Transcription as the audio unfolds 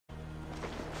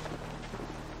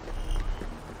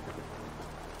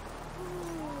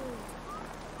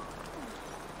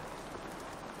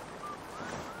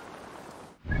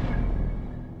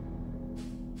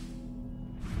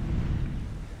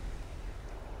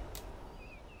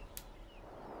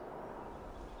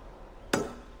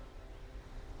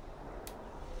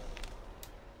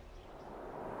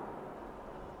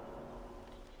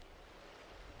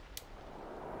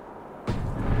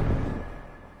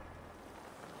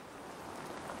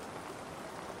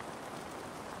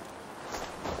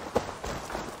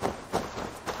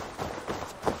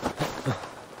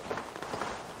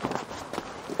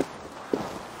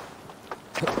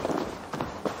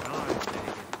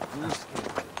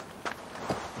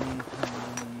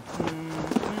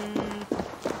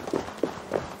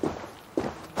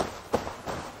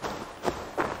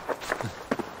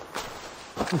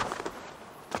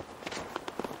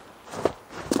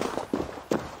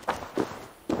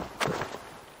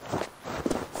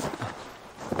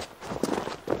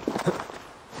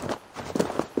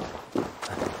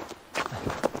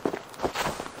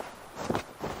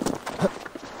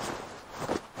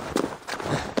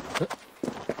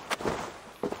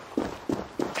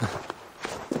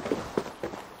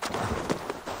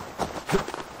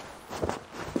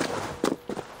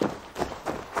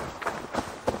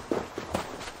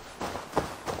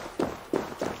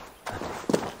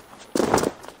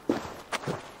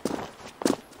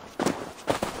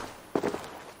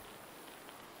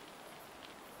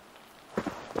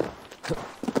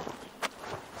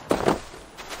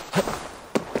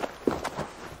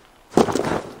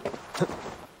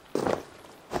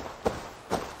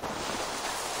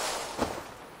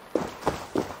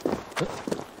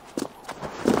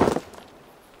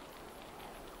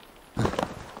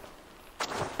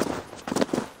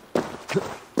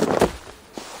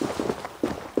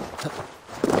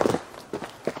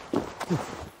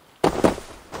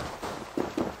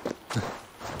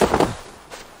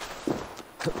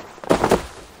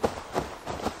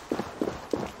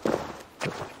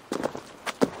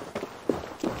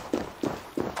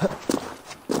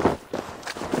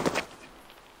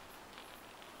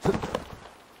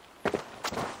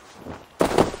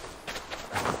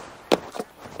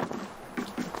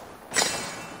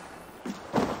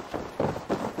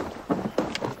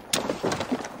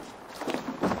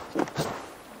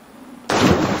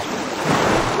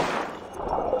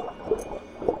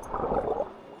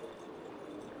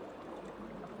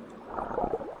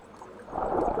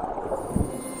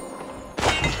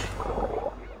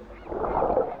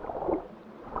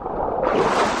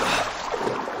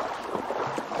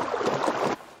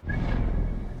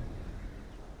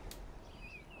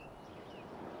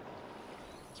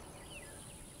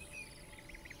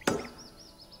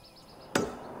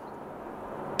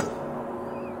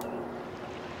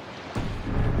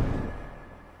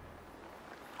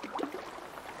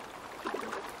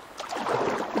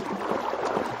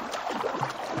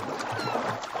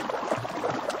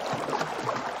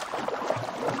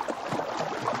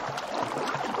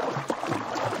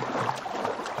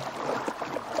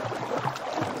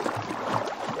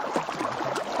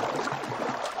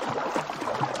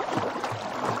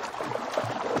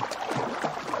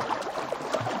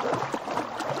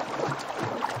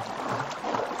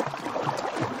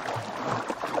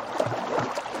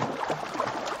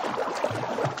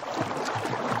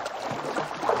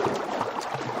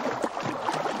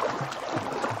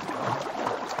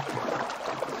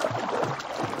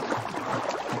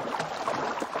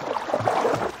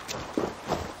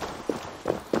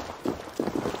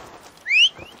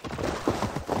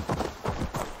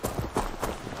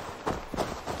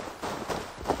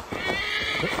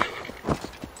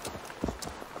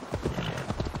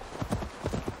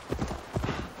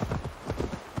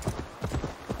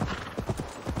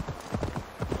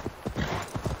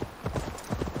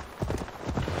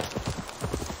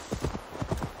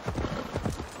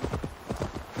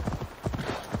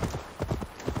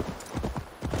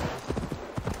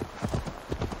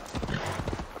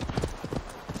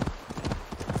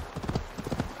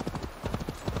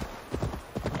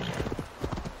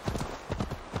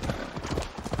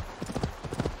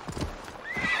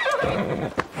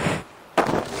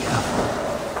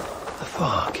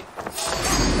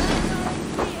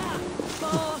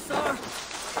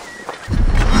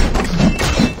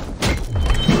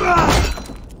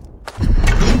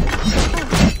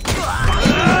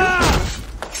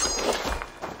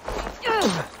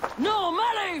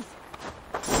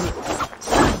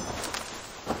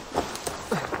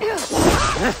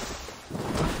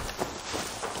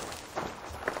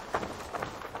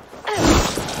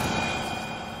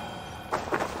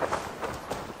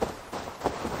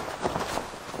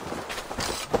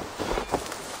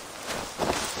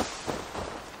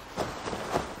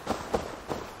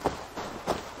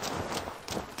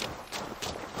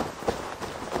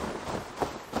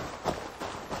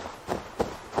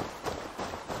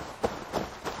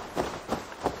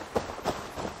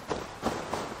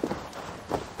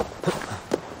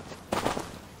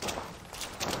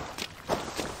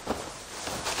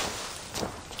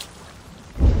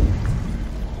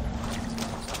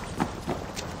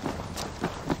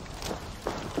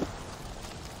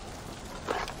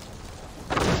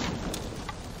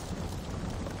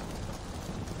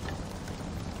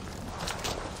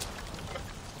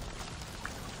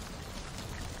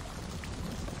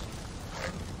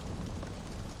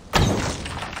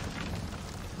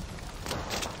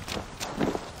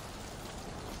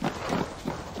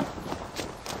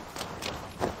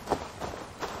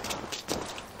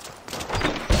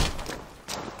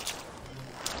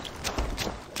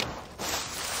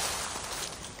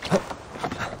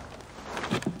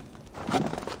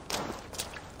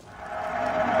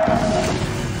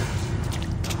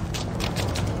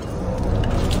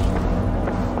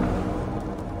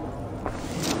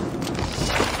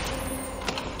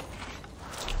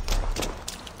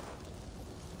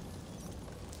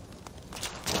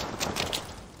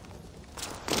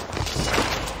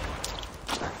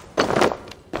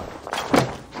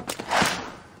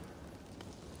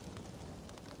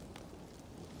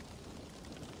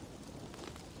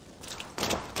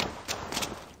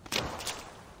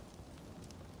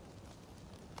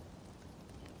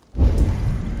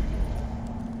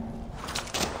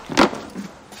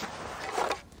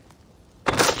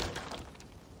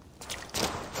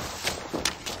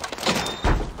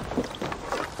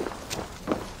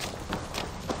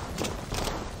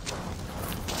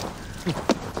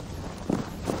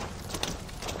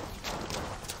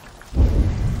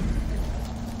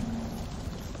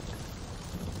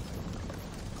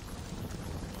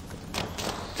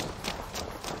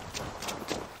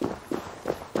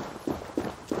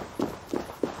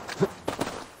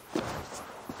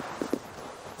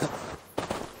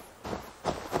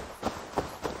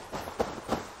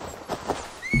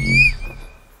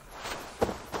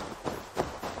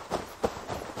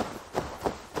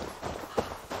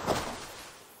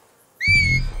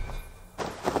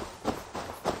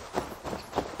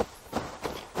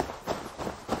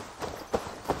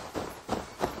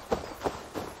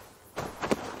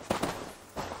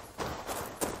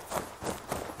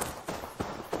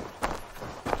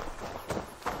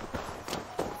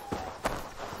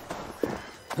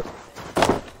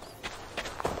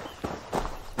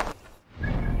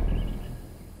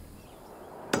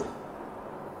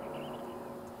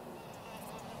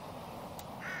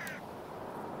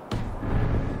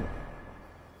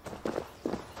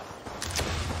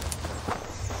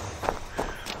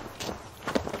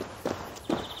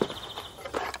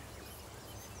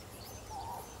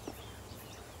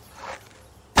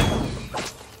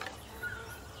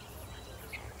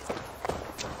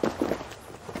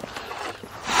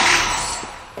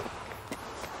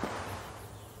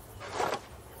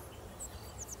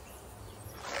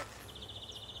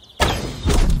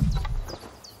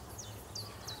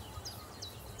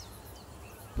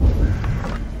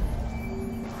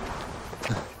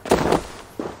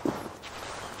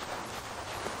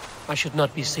I should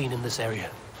not be seen in this area.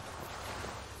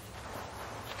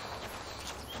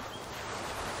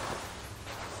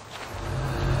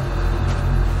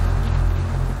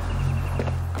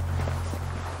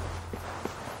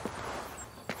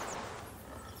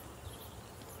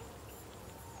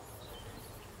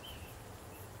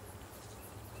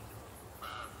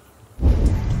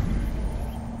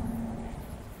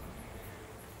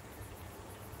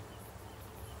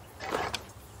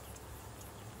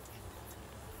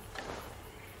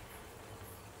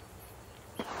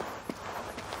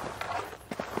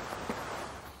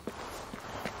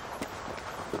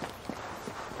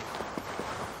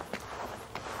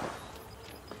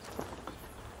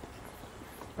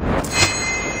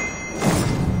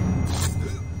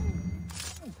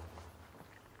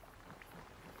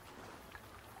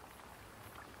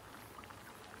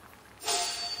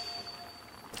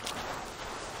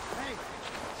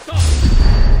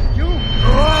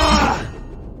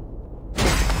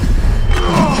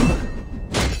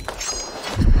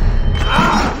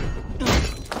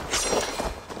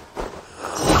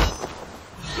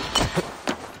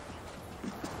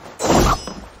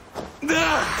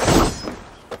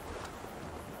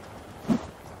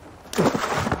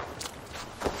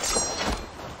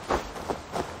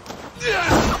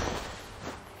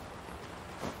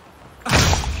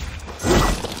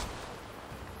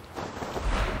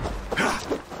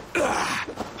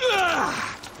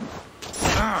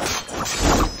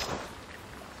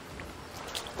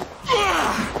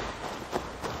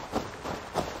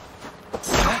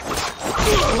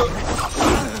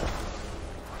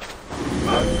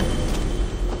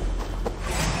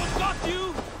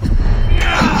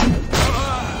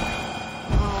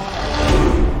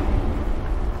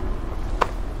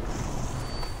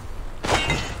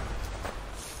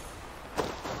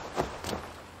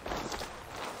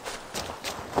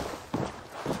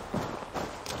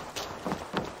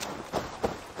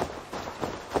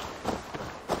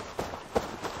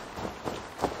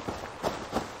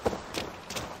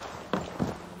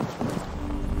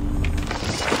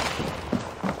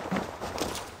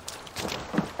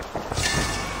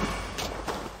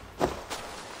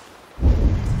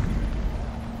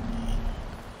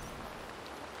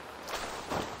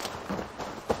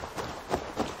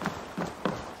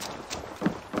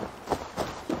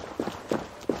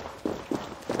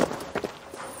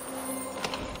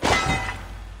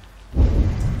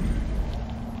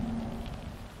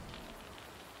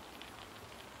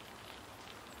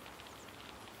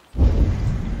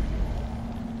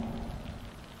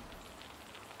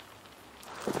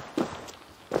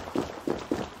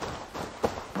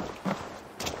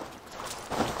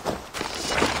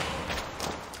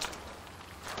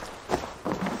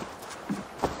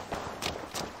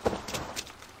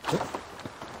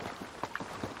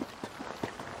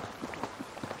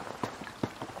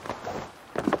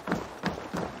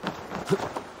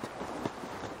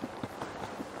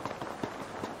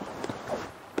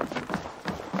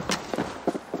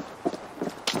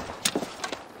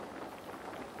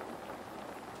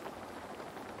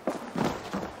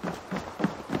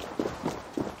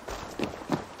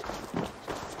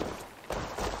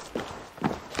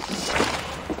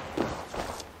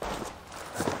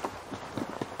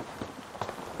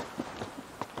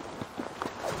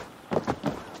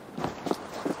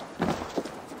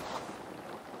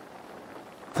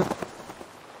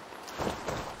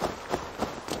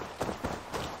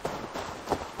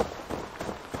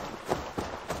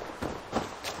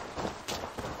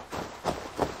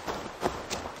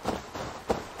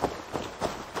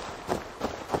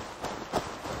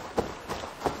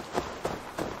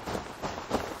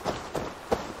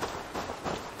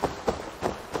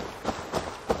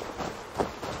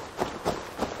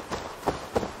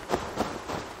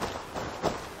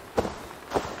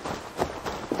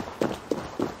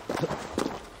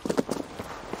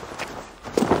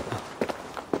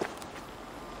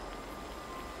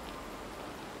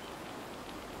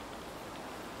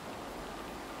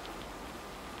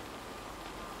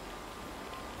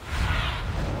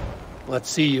 Let's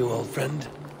see you, old friend.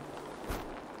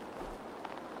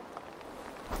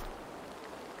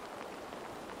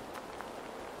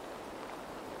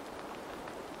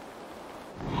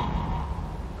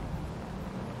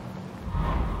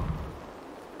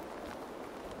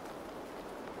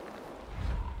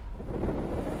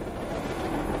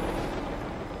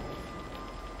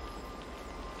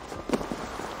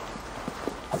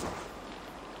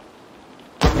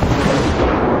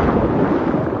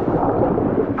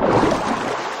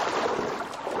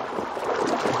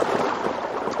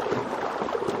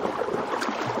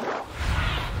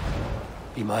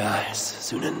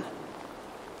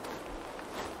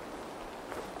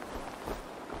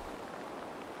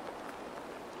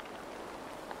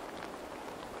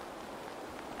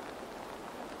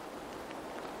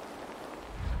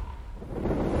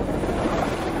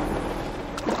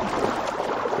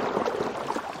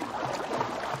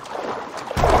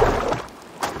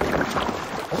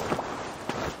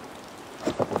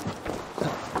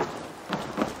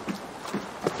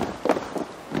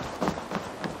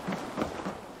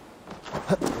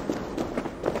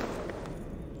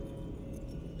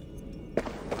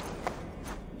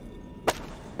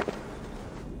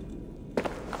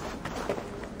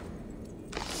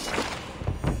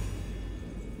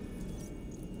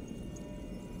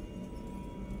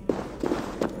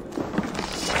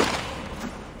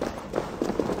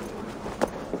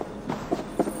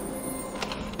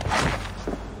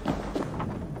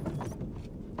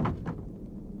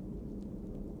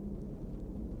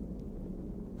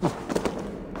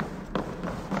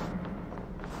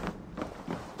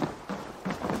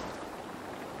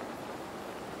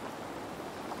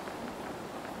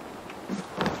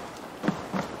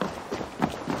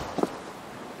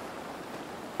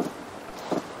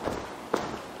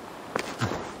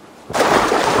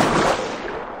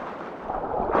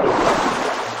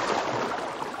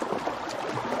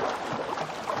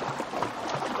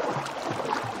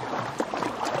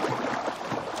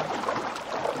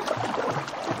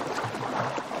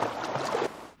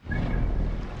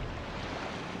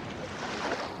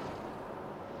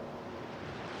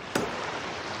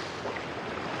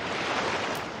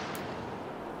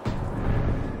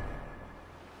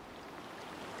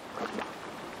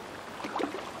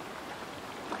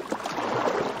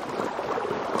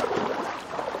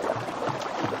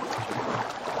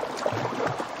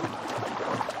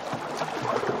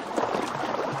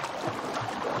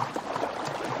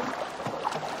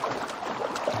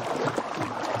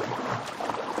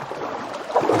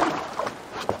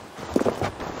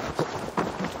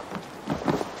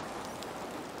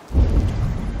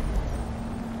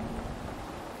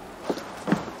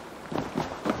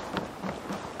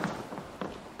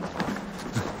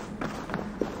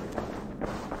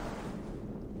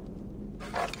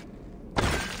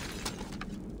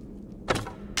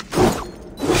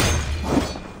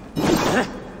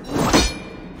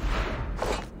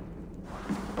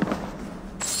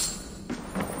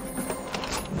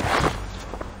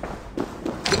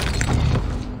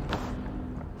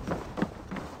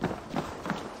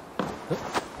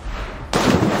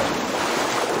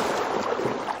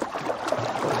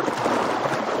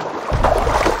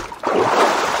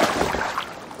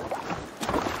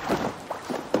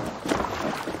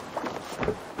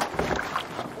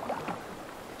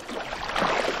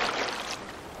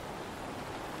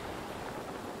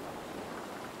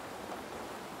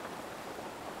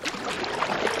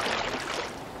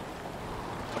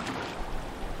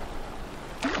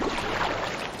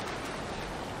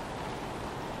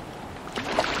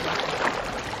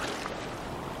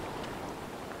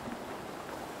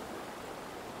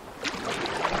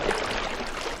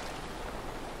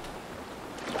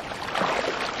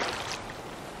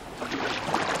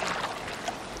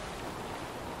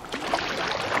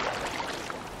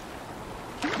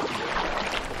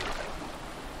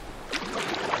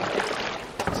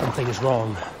 is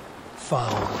wrong.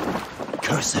 Foul.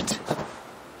 Curse it.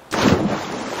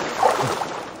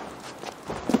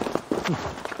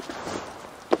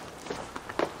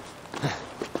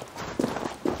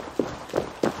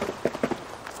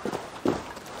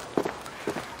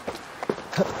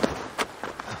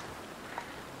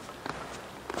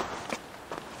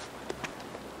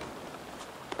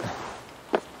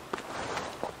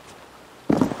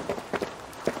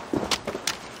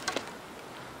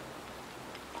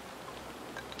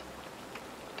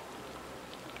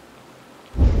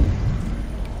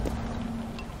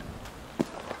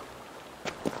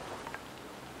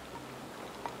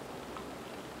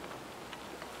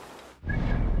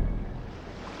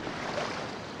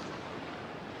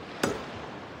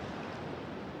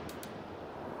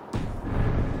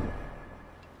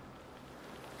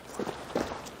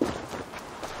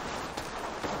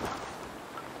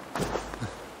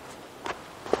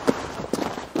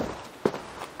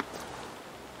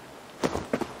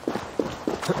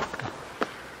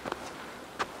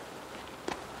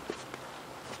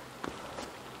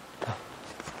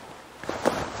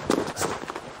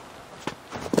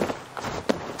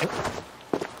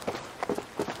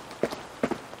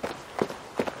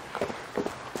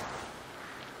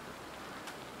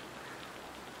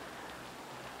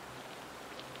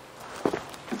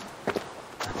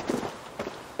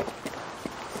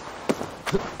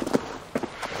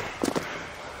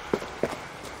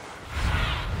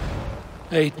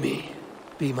 Aid me.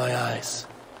 Be my eyes.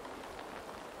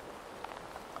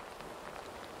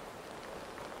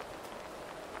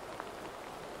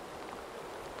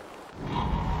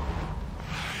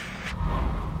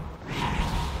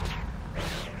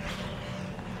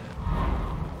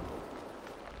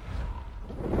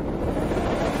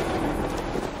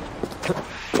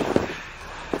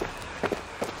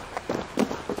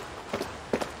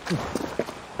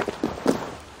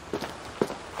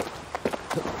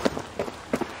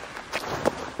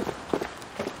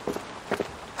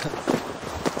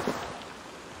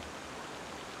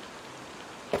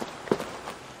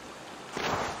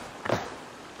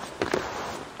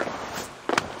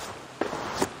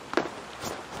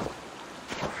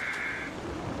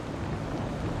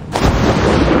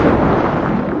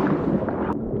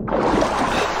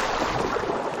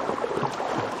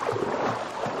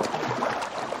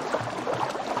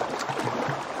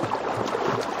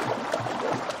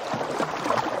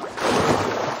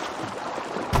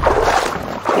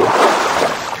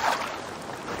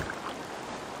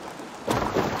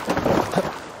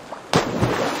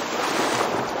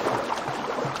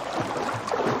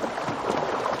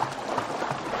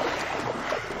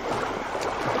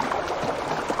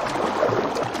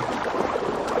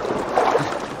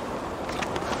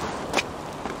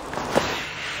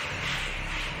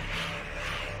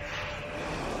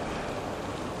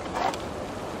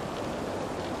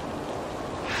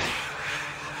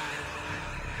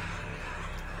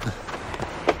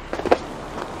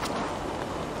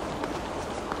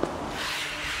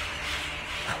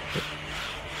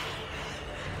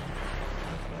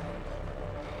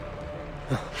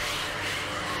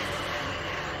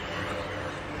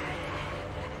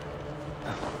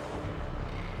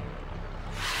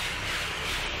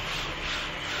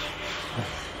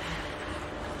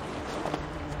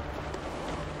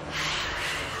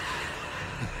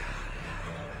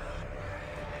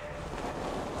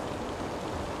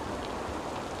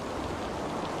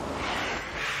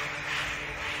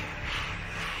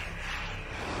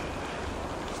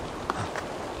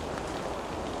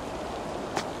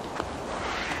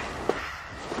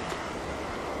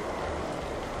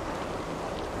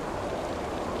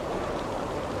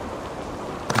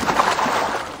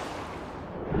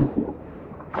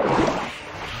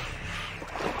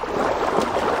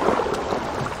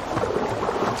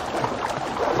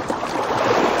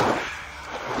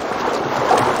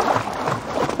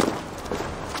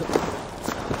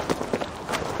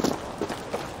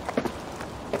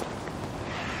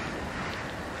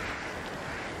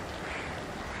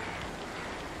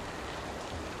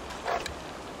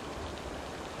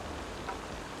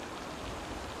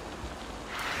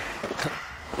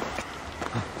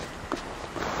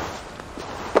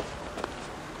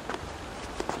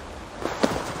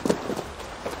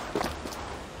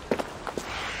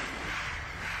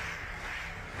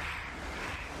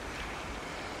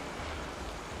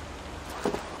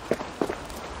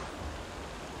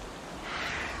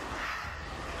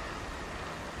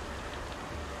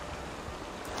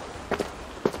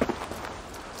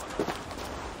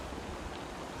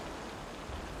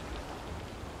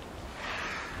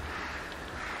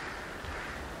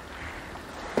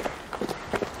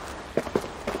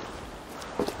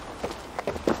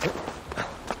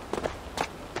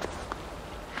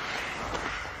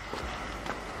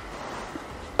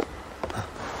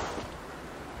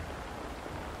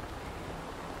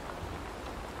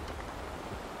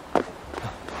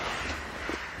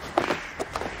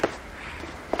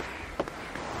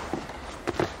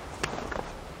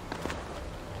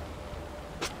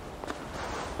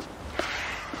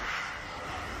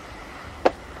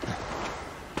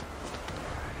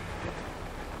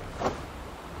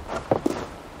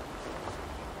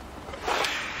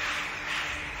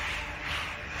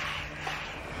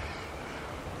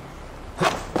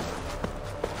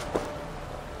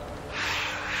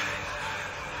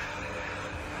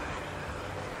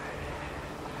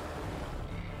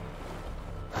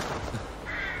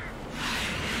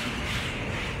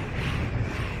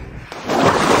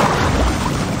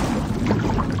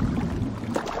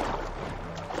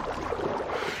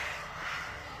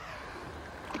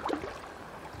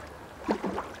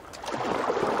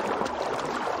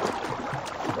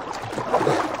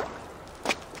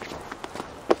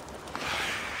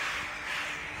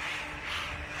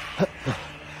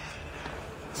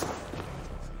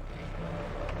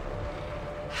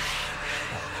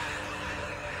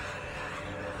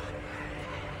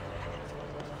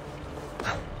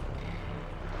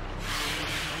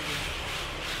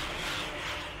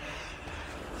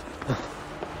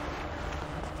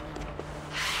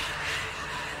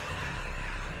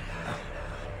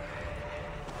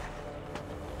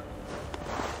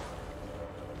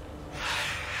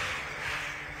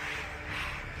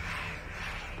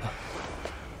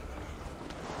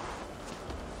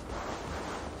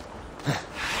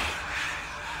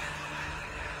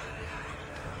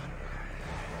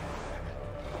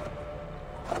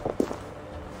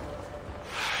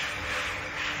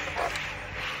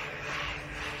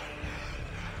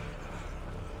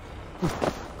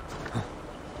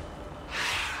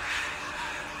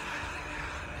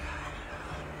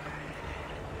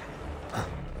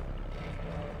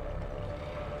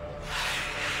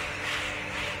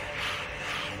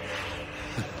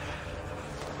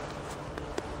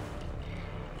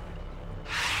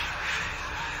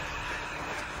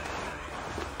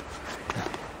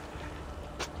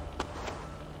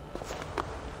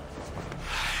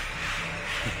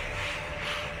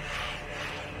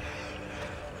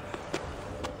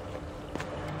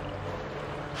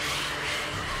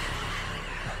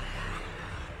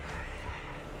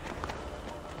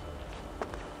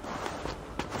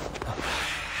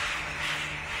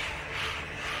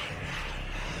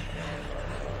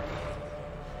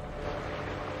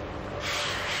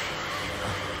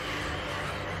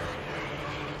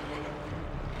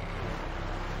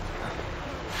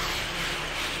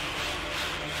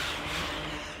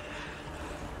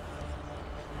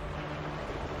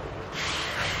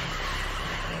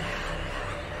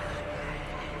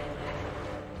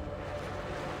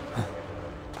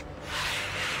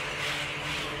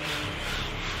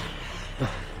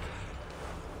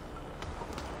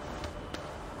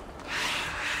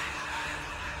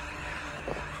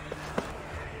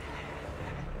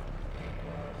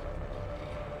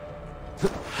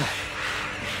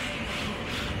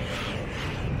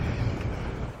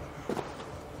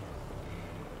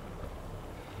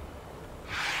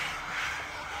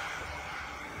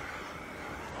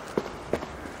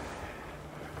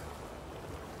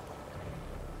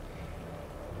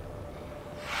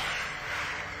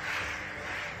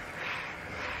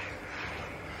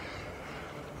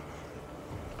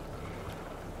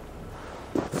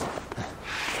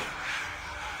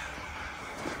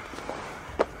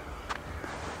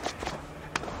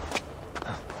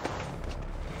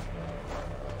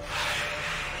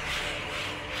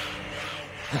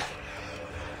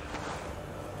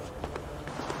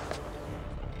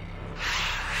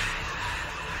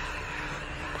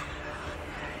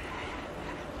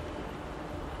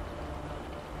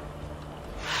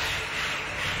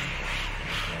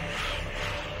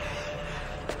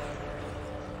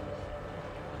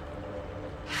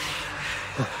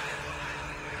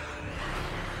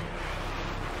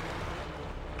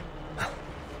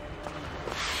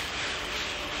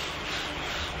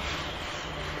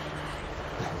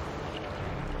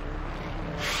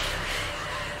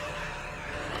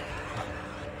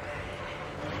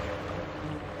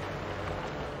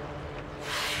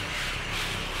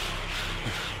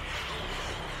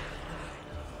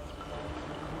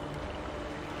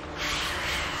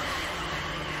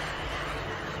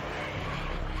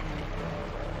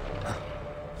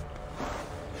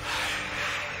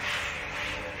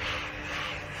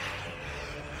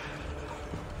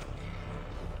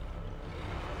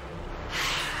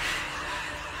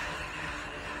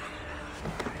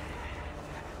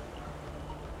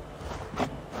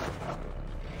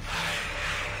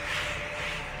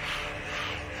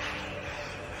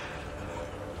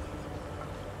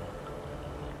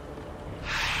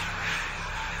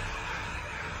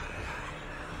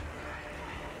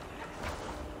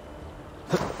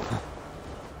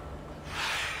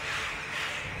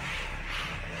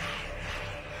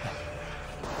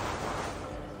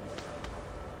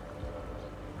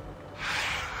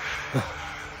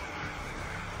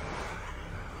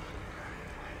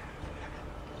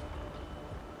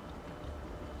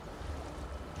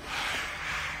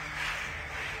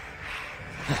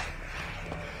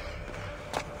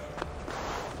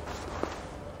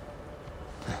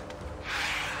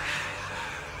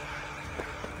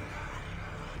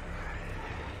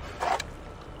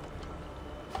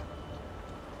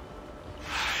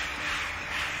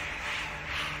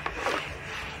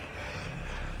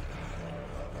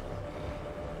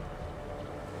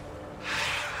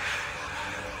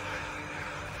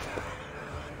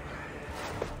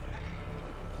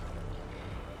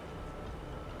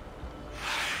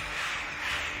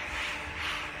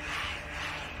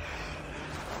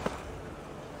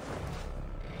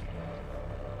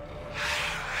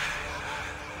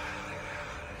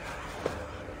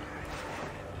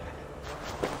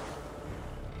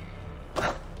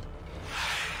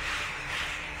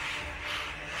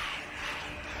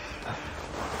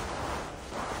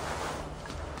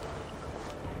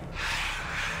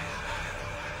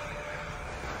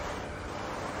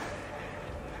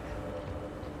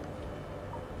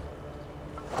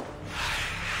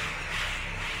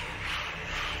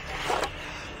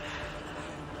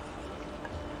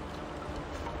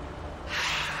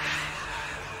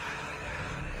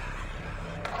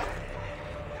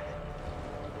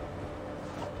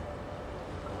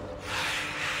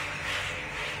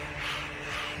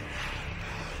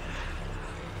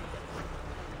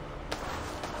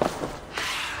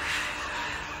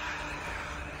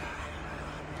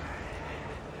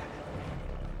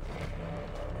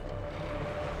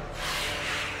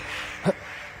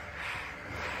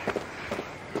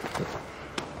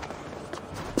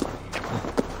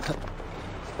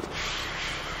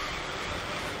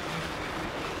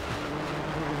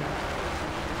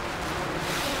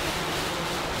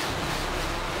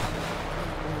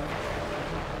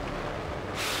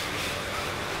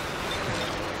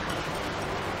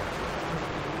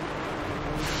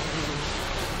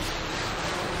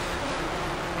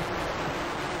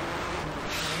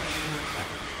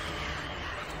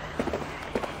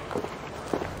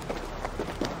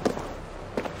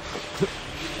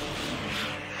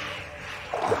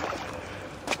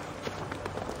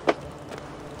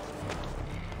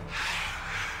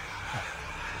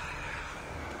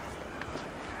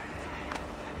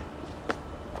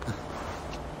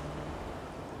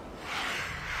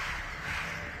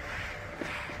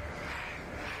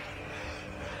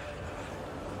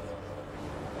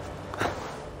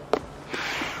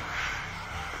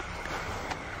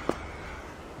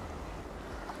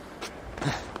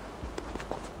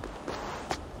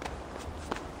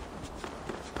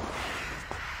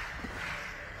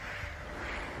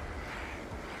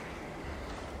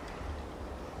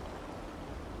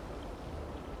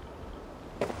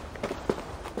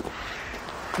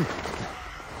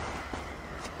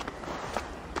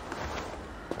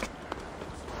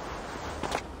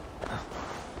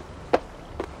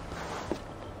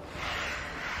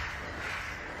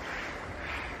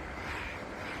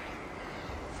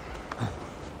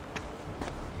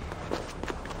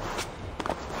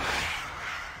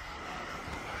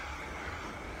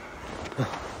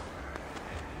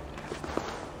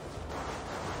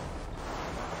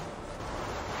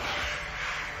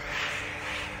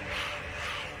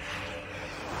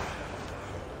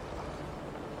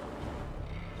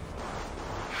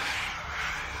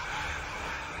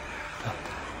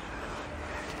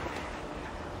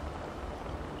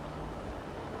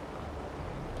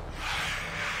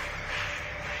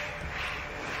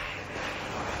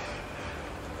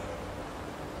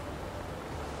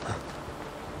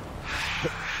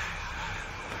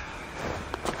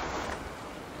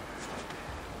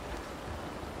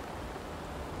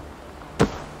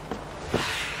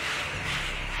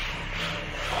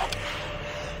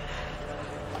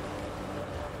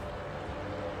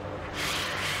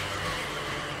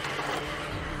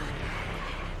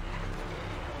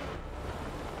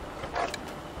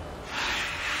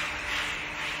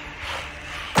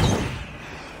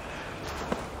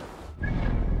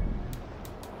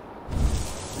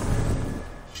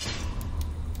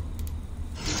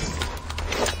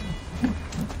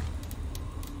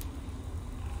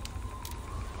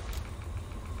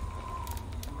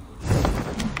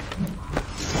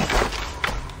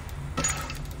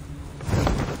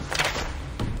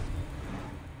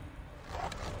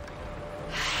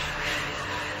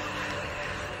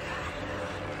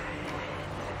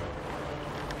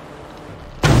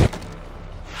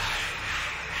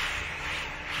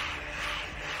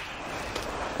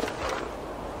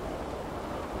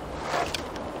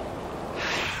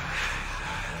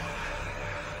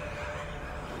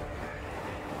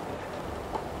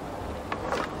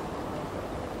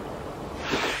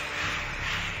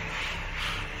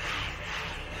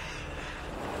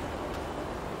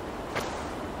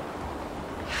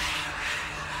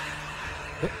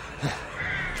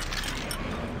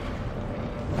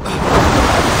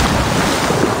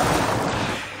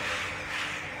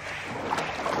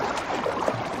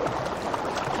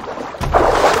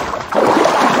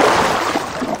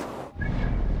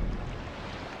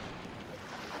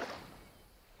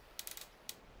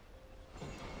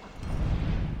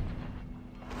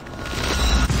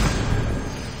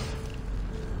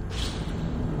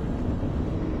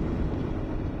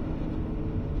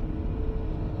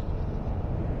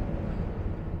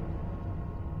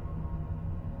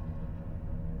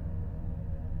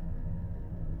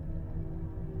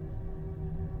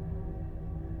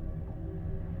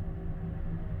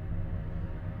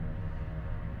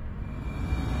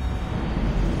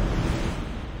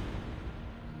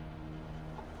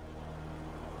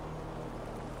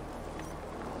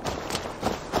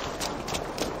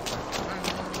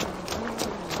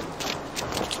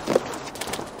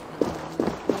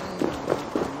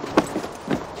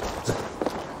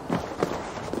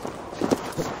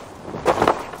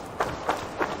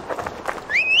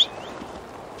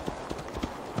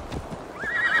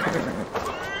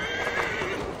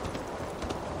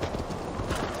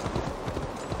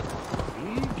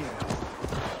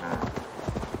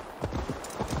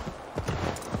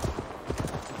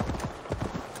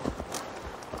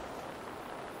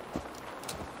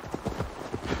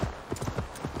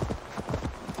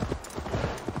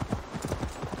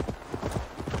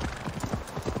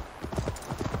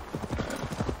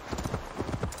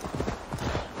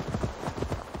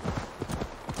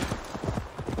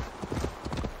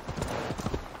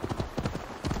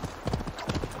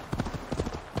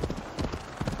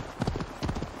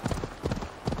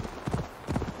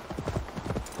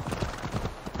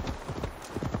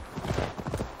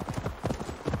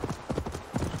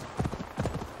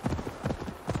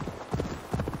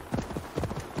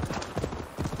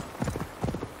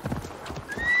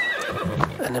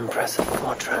 An impressive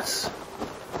fortress.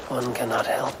 One cannot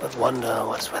help but wonder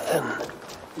what's within.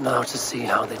 Now to see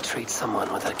how they treat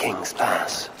someone with a king's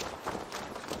pass.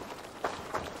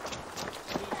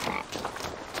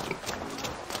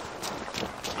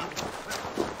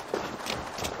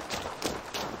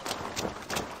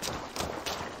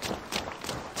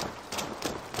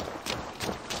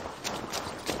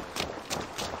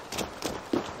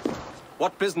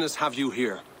 What business have you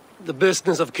here? The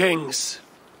business of kings.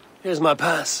 Here's my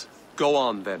pass. Go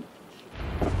on, then.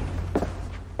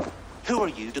 Who are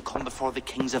you to come before the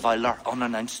kings of Ireland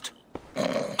unannounced?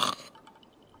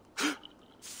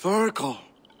 Fergal.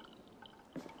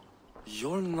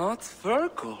 You're not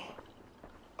Fergal.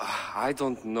 I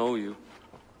don't know you.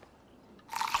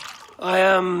 I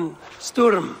am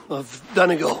Sturm of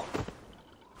Donegal.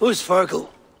 Who's Fergal?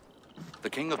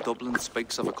 The King of Dublin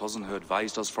speaks of a cousin who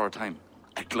advised us for a time.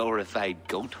 A glorified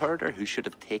goat herder who should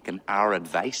have taken our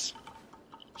advice.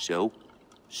 So,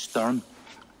 Sturm,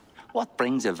 what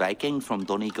brings a Viking from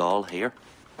Donegal here?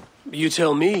 You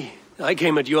tell me. I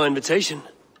came at your invitation.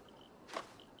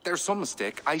 There's some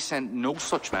mistake. I sent no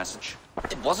such message.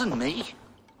 It wasn't me.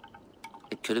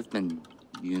 It could have been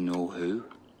you-know-who.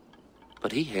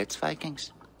 But he hates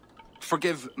Vikings.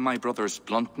 Forgive my brother's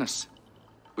bluntness.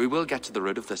 We will get to the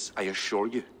root of this, I assure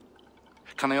you.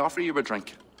 Can I offer you a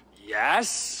drink?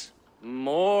 Yes?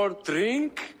 More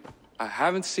drink? I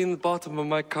haven't seen the bottom of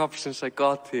my cup since I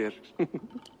got here.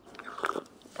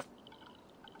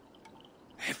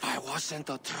 If I wasn't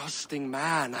a trusting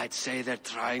man, I'd say they're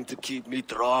trying to keep me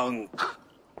drunk.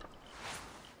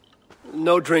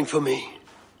 No drink for me.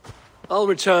 I'll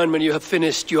return when you have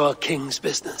finished your king's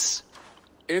business.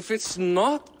 If it's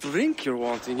not drink you're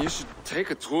wanting, you should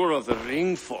take a tour of the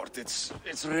ring fort. It's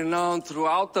renowned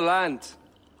throughout the land.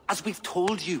 As we've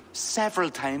told you several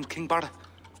times, King Barda,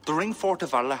 the ring fort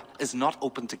of Ireland is not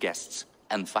open to guests.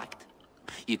 In fact,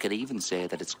 you could even say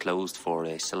that it's closed for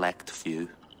a select few.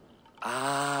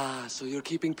 Ah, so you're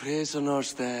keeping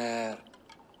prisoners there.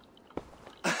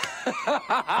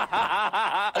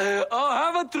 Oh,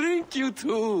 have a drink, you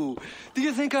two. Do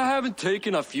you think I haven't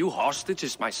taken a few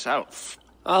hostages myself?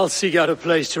 I'll seek out a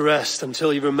place to rest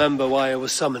until you remember why I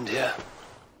was summoned here.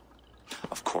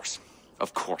 Of course.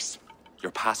 Of course.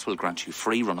 Your pass will grant you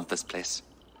free run of this place.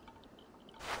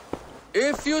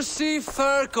 If you see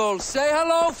Fergal, say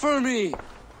hello for me.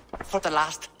 For the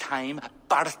last time,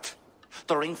 Bart,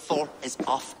 the ring fort is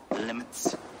off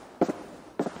limits.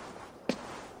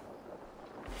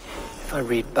 If I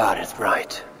read Barrett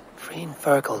right, freeing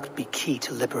Fergal could be key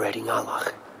to liberating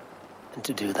Allah. And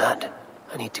to do that,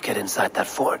 I need to get inside that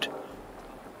fort.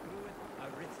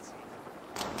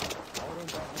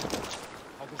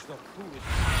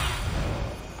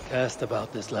 Cast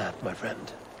about this land, my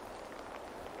friend.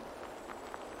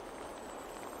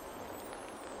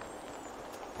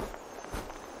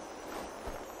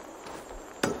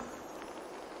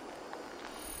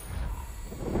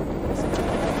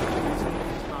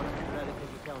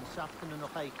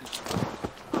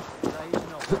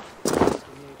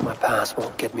 My pass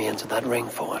won't get me into that ring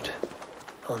fort.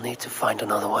 I'll need to find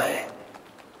another way.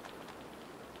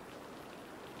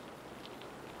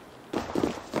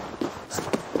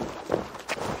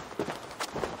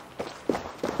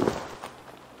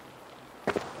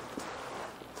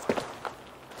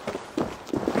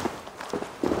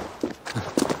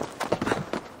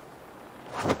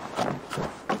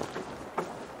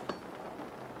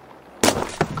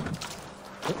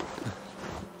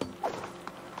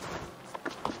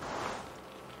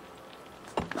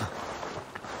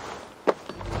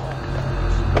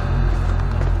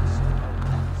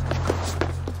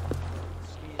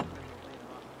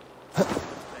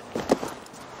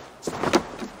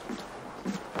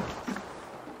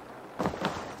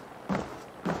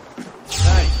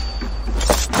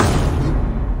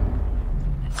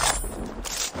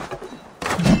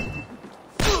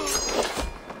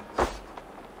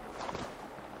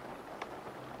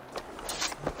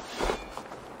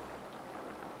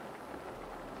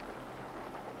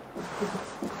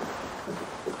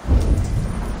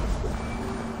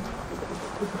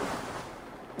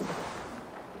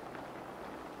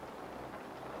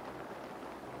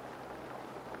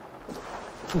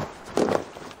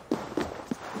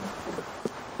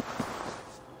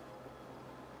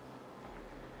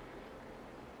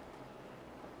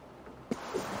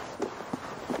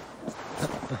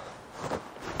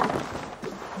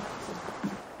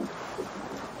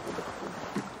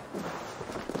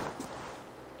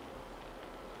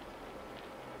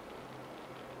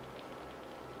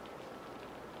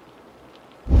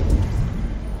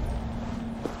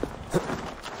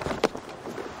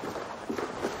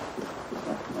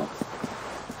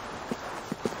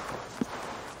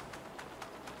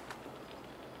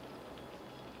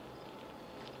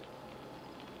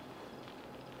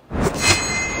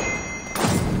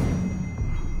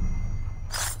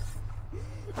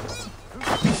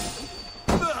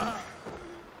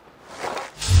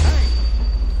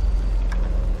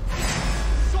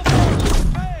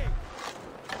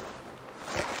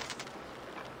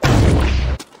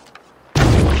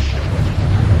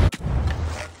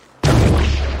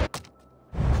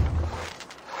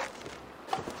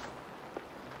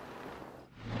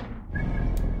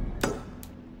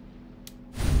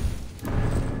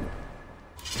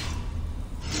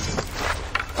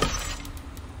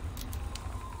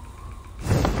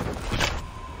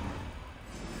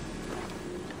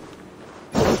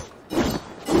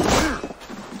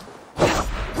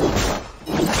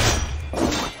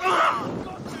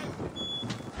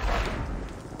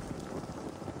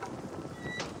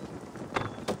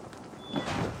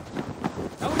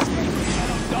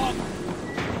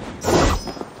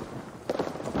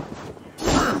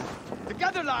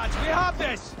 together, lads! We have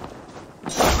this!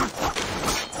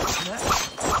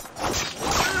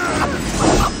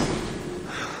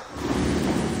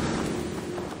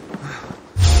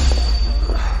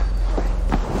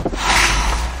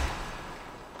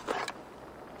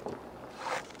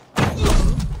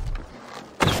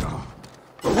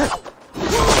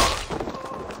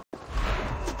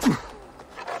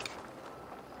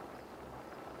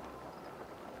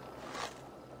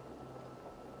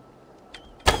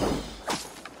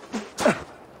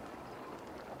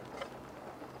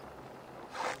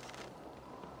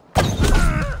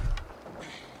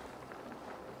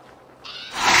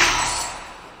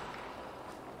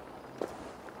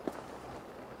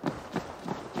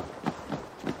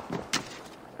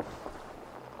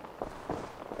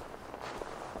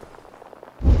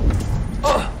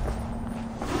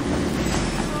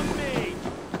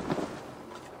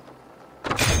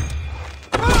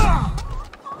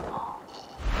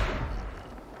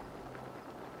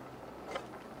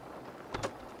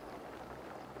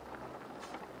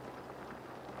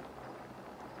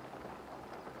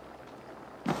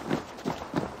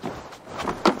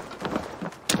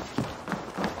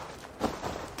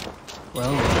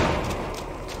 Well,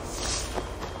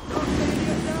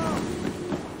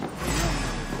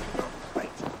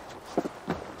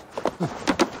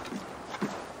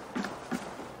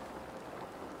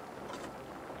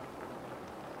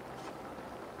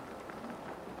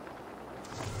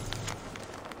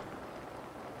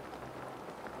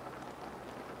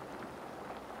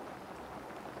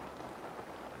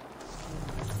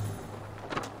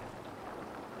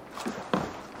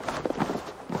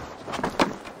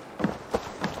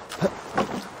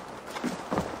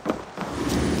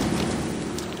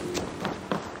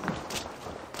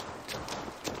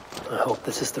 I hope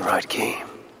this is the right key.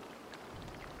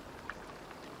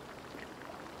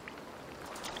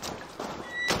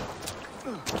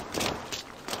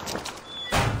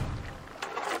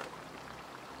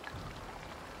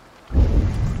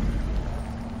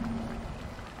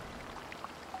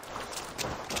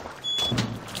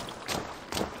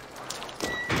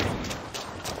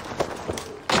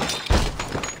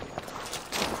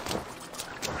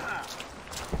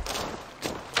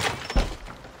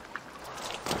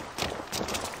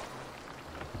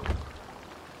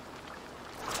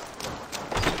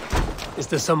 Is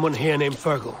there someone here named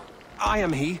Fergal? I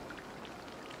am he.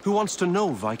 Who wants to know,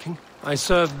 Viking? I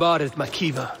serve Barith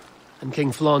Makiva and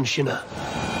King Flann Shinna.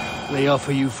 They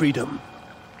offer you freedom.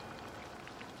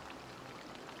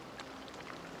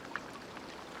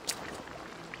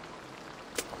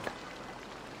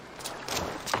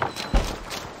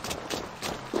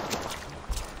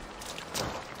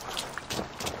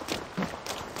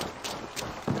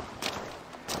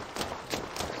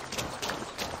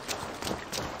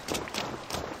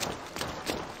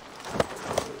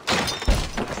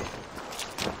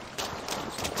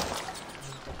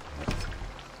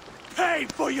 Pay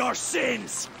for your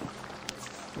sins!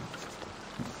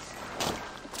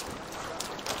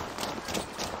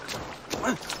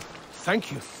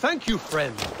 Thank you,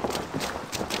 friend.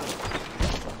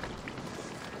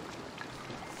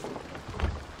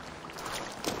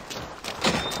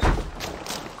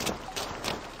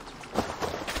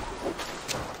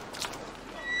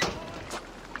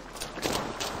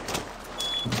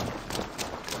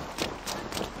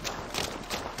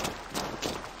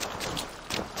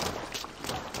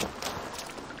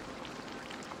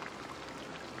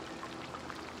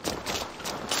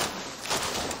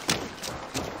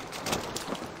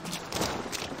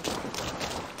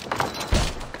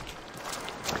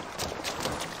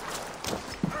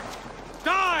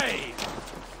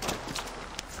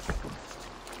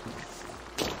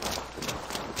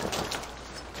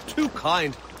 Too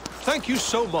kind. Thank you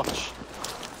so much.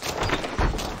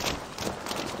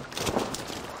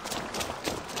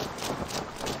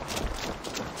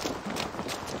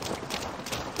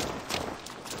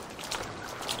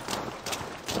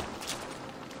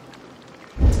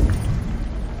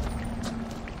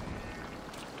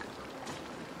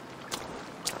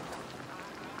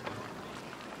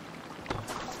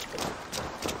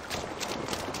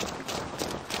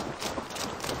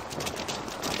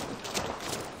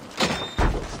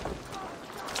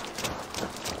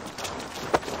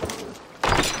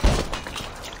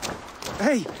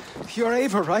 Hey, you're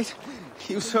Ava, right?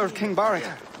 You served King Barrett.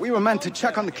 We were meant to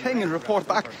check on the king and report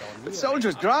back, but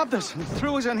soldiers grabbed us and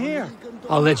threw us in here.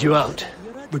 I'll let you out.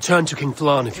 Return to King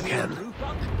Flann if you can.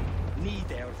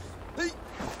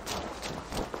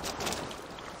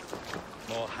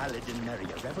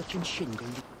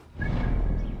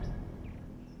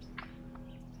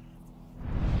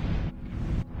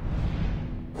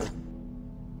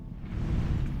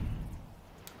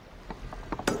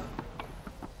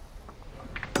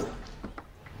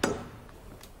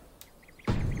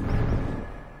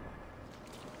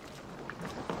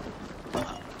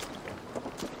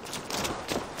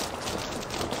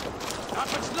 How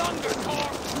much longer, Thor?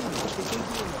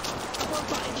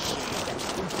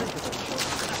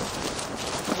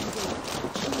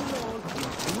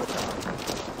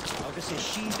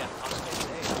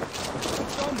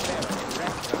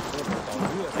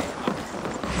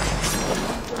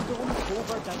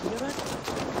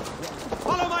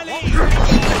 Follow my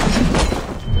lead!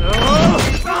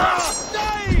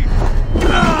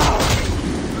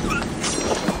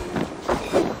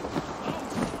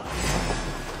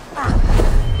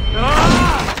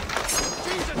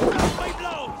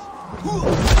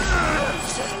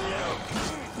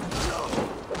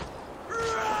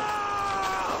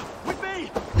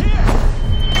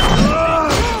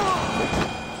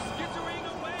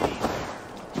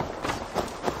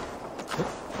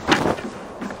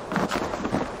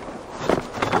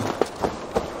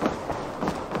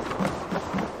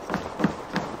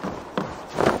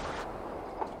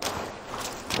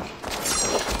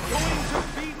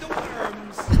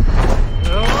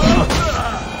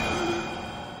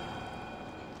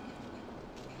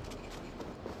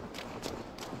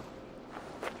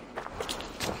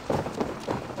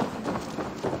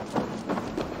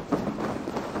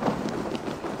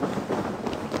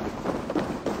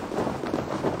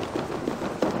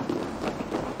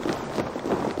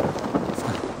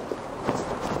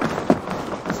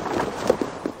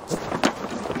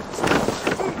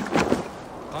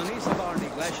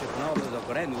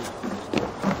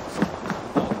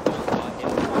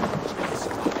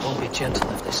 Won't be gentle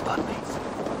if they spot me.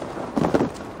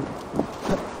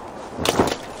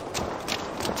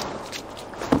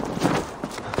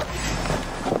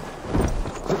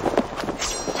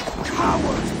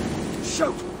 Coward!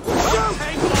 Shoot!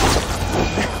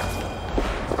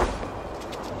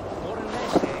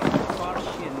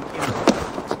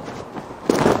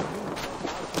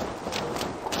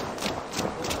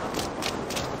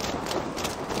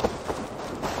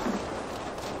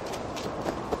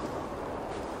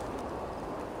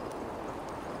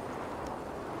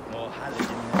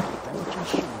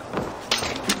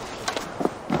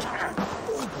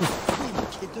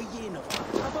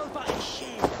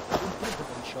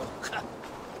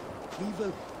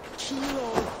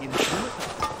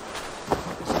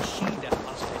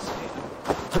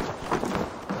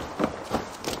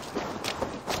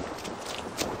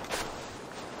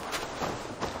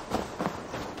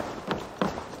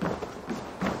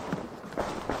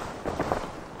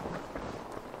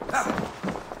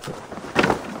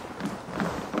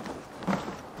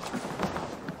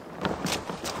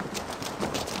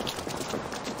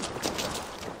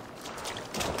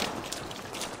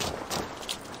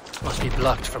 Must be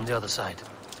blocked from the other side.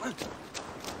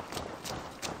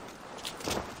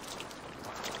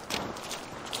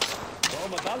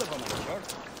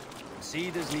 See,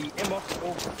 there's the immort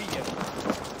over fear.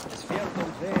 As fair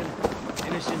don't then,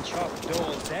 innocent chop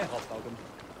dole death of them.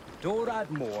 Dorad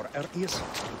more is.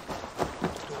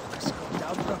 Doris go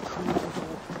down the cool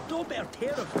do bear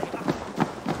terrified.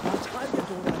 I'll tell you,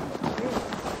 Dorad.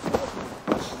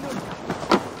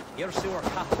 Here's your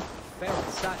cat.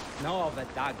 Fair sack, no of a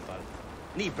dagball.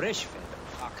 Ni brish feather.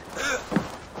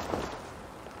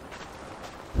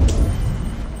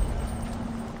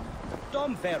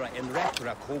 Dom vera in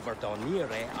retra cover da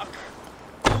nere ak.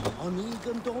 On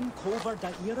igen dom cover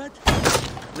da irad.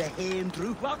 Le hen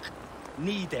drupak.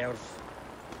 Ni derv.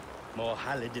 Mo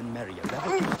halidin merrier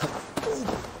level.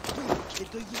 Oh,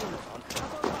 kid do you on.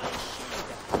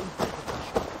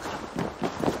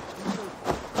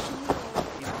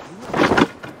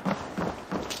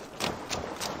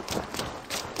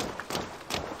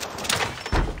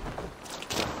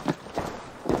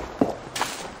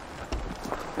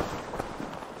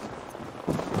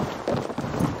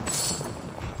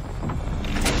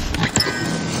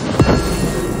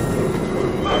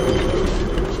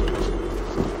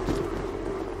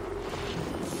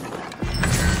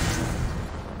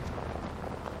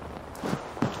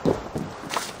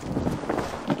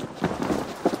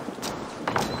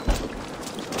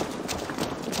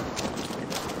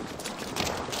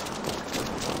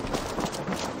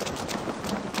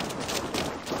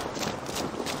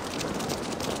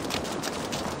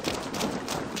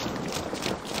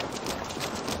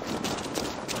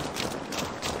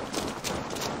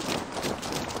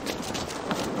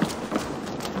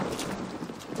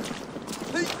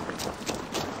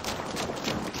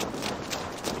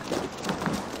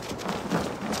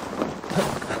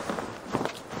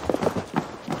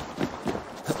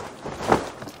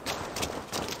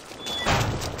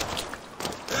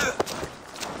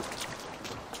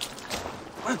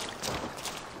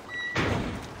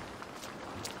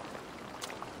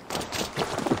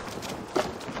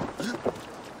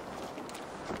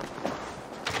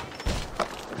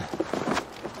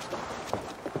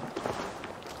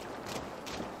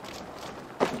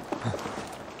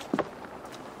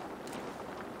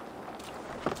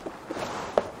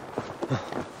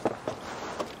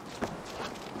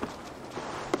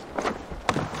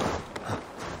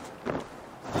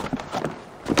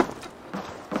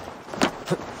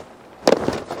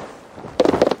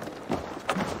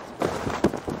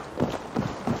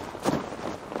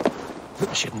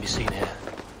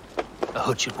 A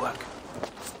hood should work.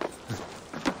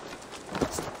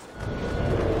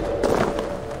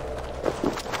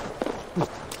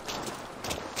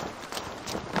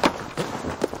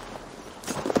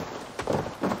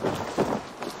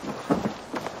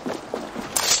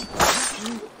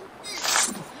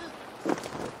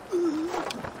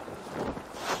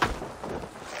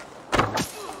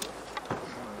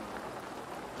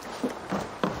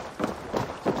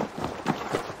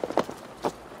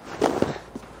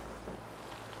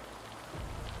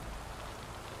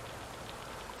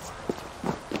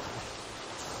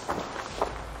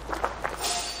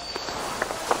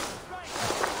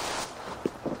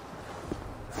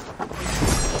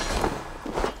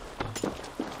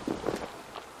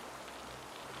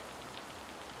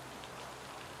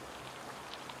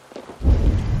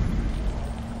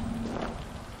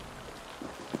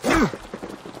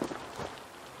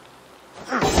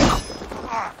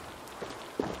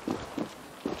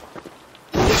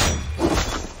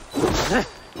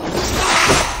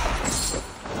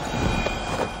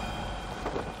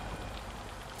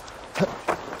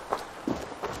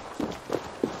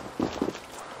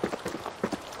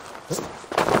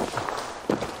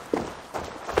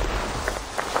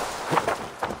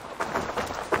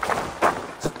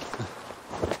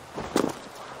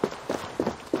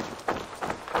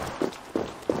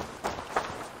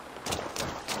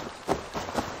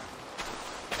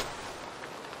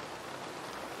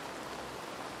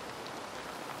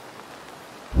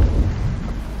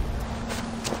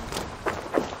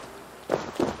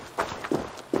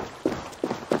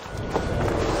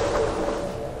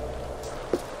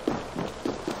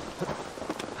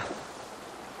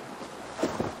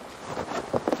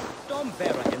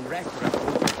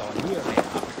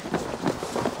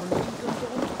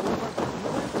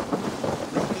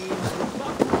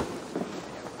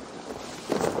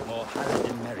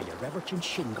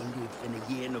 Shingle live in a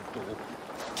yen of do.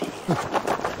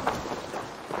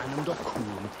 And of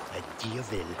coon a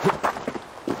devil.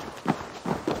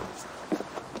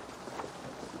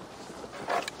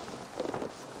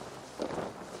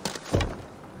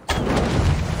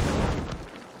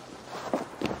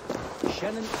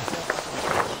 Shannon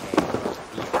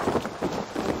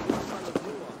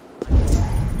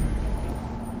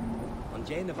on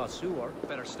Jane of Asur,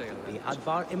 better stay on the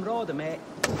Advar Imrodame.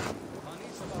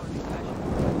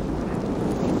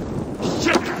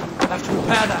 I have to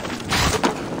repair that.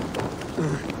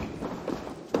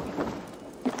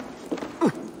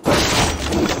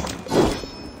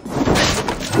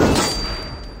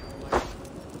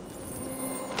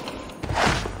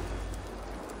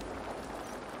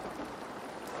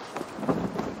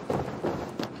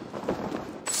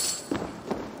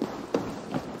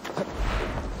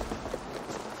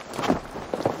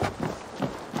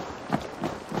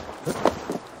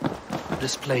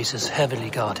 This place is heavily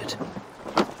guarded.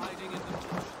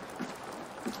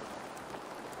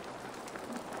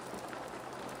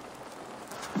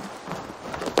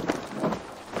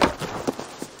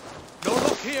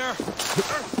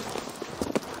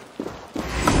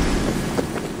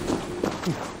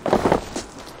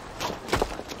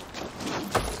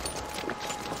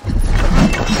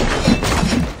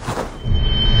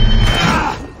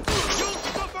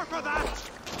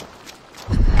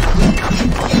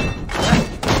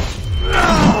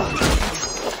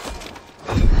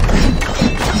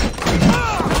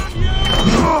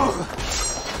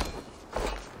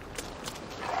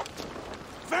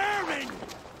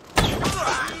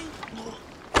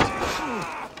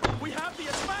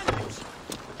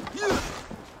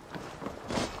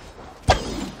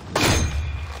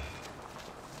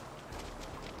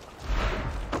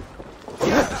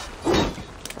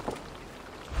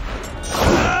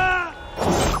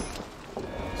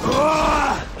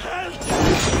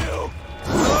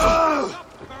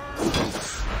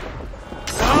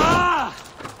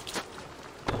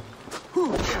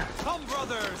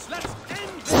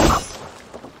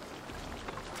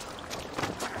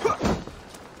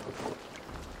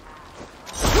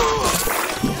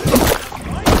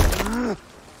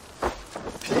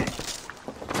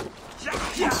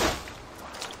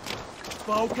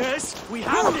 Focus! We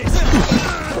have this!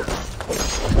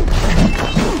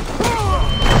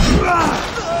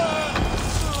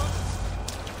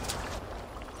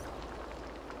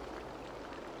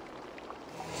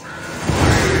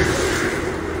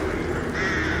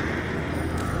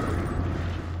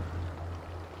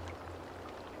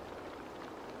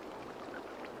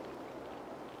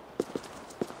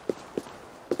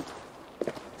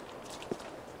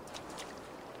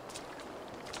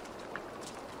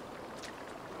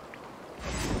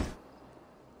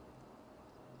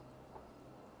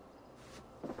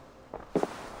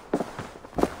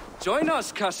 Join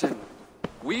us, cousin.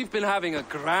 We've been having a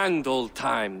grand old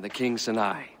time, the kings and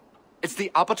I. It's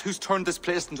the abbot who's turned this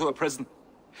place into a prison.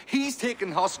 He's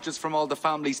taken hostages from all the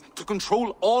families to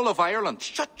control all of Ireland.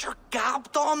 Shut your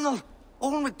gab, Domhnall.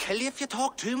 Owen will kill you if you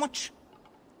talk too much.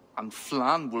 And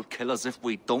Flann will kill us if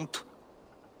we don't.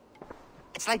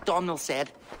 It's like Domhnall said,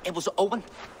 it was Owen.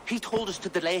 He told us to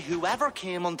delay whoever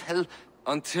came until...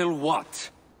 Until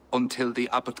what? Until the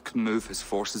abbot can move his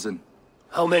forces in.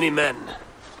 How many men?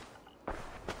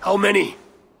 How many?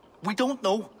 We don't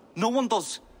know. No one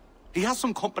does. He has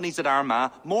some companies at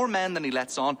Armagh, more men than he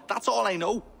lets on. That's all I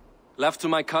know. Left to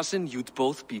my cousin, you'd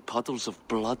both be puddles of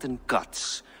blood and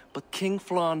guts. But King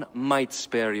Flann might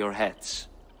spare your heads.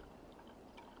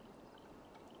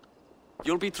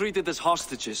 You'll be treated as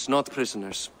hostages, not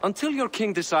prisoners, until your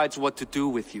king decides what to do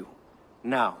with you.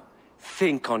 Now,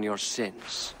 think on your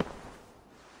sins.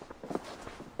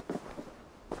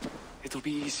 It'll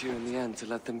be easier in the end to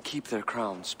let them keep their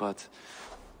crowns, but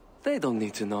they don't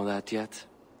need to know that yet.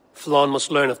 Flann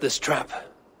must learn of this trap.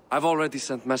 I've already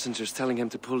sent messengers telling him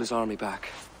to pull his army back.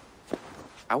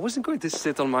 I wasn't going to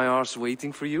sit on my arse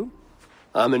waiting for you.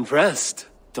 I'm impressed.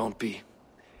 Don't be.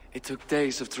 It took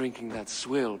days of drinking that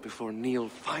swill before Neil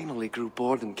finally grew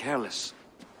bored and careless.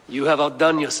 You have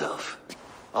outdone yourself.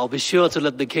 I'll be sure to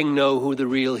let the king know who the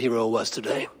real hero was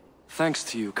today. Thanks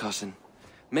to you, cousin.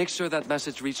 Make sure that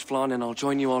message reached Flann and I'll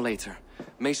join you all later.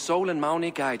 May Sol and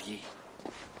Mauni guide ye.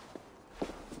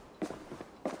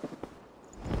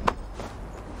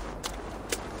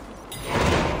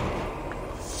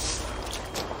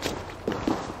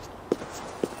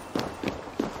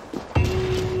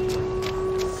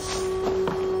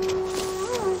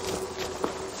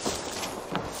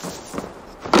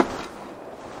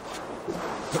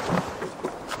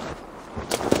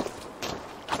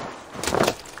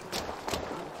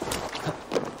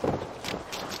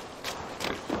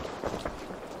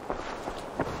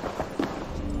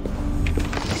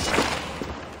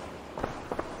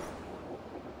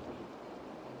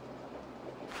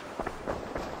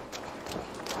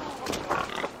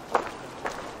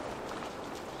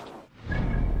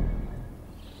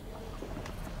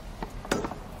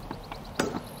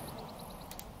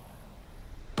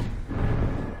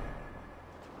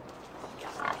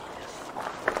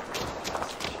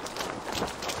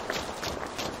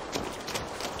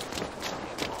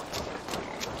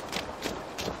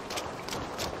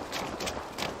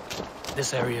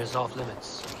 This area is off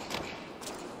limits.